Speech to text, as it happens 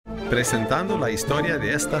presentando la historia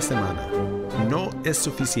de esta semana. No es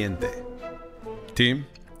suficiente. Tim,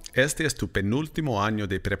 este es tu penúltimo año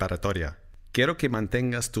de preparatoria. Quiero que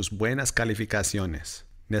mantengas tus buenas calificaciones.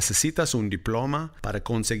 Necesitas un diploma para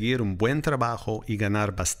conseguir un buen trabajo y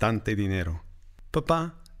ganar bastante dinero.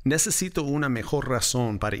 Papá, necesito una mejor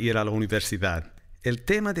razón para ir a la universidad. El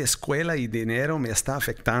tema de escuela y dinero me está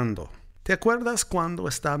afectando. ¿Te acuerdas cuando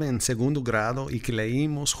estaba en segundo grado y que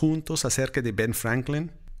leímos juntos acerca de Ben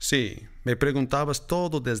Franklin? Sí, me preguntabas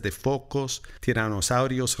todo desde focos,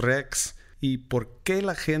 tiranosaurios rex y por qué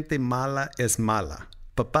la gente mala es mala.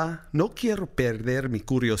 Papá, no quiero perder mi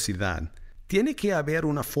curiosidad. Tiene que haber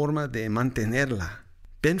una forma de mantenerla.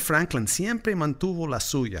 Ben Franklin siempre mantuvo la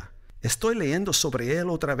suya. Estoy leyendo sobre él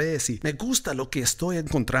otra vez y me gusta lo que estoy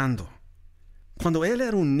encontrando. Cuando él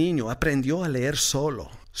era un niño, aprendió a leer solo.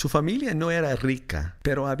 Su familia no era rica,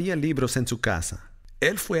 pero había libros en su casa.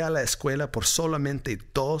 Él fue a la escuela por solamente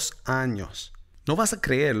 2 años. No vas a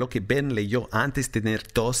creer lo que Ben leyó antes de tener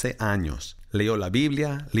 12 años. Leyó la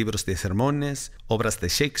Biblia, libros de sermones, obras de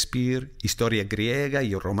Shakespeare, historia griega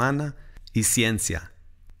y romana y ciencia.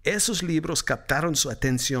 Esos libros captaron su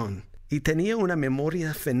atención y tenía una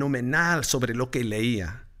memoria fenomenal sobre lo que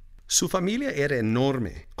leía. Su familia era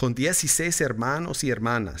enorme, con 16 hermanos y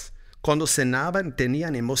hermanas. Cuando cenaban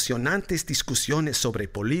tenían emocionantes discusiones sobre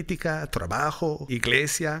política, trabajo,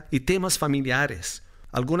 iglesia y temas familiares.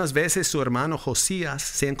 Algunas veces su hermano Josías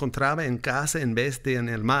se encontraba en casa en vez de en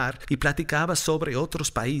el mar y platicaba sobre otros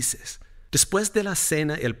países. Después de la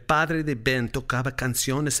cena, el padre de Ben tocaba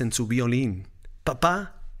canciones en su violín.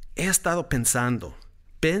 Papá, he estado pensando.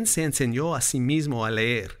 Ben se enseñó a sí mismo a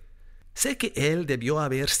leer. Sé que él debió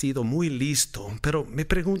haber sido muy listo, pero me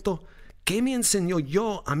pregunto, ¿qué me enseñó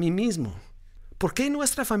yo a mí mismo? ¿Por qué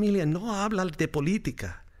nuestra familia no habla de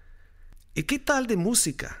política? ¿Y qué tal de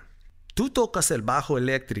música? Tú tocas el bajo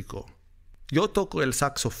eléctrico. Yo toco el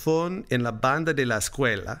saxofón en la banda de la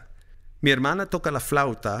escuela. Mi hermana toca la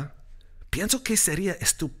flauta. Pienso que sería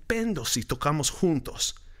estupendo si tocamos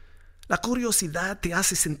juntos. La curiosidad te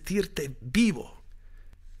hace sentirte vivo.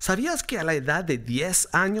 ¿Sabías que a la edad de 10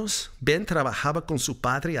 años Ben trabajaba con su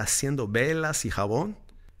padre haciendo velas y jabón?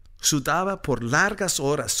 Sudaba por largas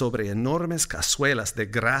horas sobre enormes cazuelas de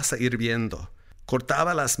grasa hirviendo.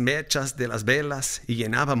 Cortaba las mechas de las velas y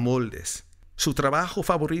llenaba moldes. Su trabajo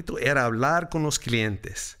favorito era hablar con los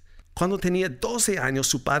clientes. Cuando tenía 12 años,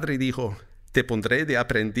 su padre dijo: «Te pondré de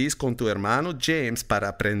aprendiz con tu hermano James para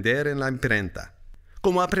aprender en la imprenta».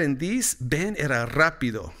 Como aprendiz, Ben era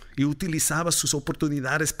rápido y utilizaba sus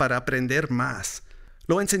oportunidades para aprender más.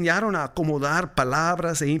 Lo enseñaron a acomodar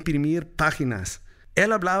palabras e imprimir páginas.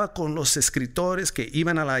 Él hablaba con los escritores que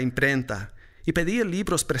iban a la imprenta y pedía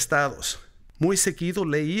libros prestados. Muy seguido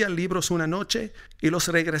leía libros una noche y los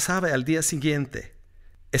regresaba al día siguiente.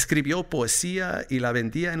 Escribió poesía y la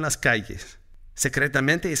vendía en las calles.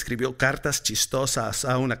 Secretamente escribió cartas chistosas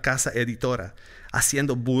a una casa editora,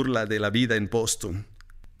 haciendo burla de la vida en Boston.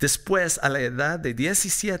 Después, a la edad de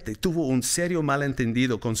 17, tuvo un serio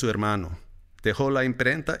malentendido con su hermano. Dejó la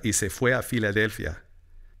imprenta y se fue a Filadelfia.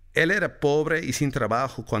 Él era pobre y sin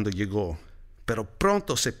trabajo cuando llegó, pero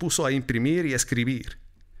pronto se puso a imprimir y escribir.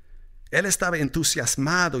 Él estaba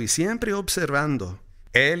entusiasmado y siempre observando.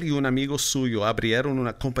 Él y un amigo suyo abrieron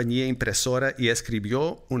una compañía impresora y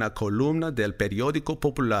escribió una columna del periódico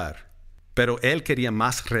popular. Pero él quería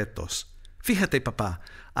más retos. Fíjate, papá,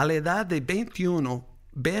 a la edad de 21,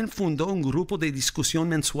 Ben fundó un grupo de discusión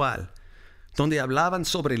mensual, donde hablaban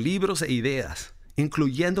sobre libros e ideas,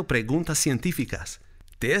 incluyendo preguntas científicas.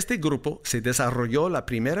 De este grupo se desarrolló la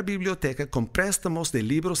primera biblioteca con préstamos de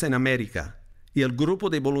libros en América y el grupo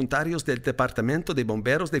de voluntarios del Departamento de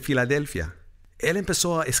Bomberos de Filadelfia. Él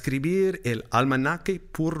empezó a escribir el almanaque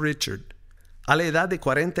Poor Richard. A la edad de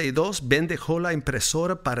 42, Ben dejó la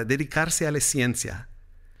impresora para dedicarse a la ciencia.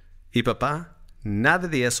 Y papá, nada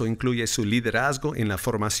de eso incluye su liderazgo en la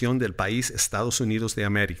formación del país Estados Unidos de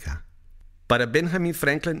América. Para Benjamin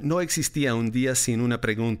Franklin no existía un día sin una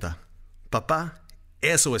pregunta. Papá,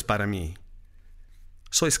 eso es para mí.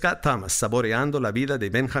 Soy Scott Thomas, saboreando la vida de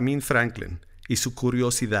Benjamin Franklin y su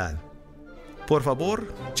curiosidad. Por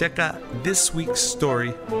favor, checa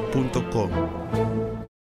thisweekstory.com.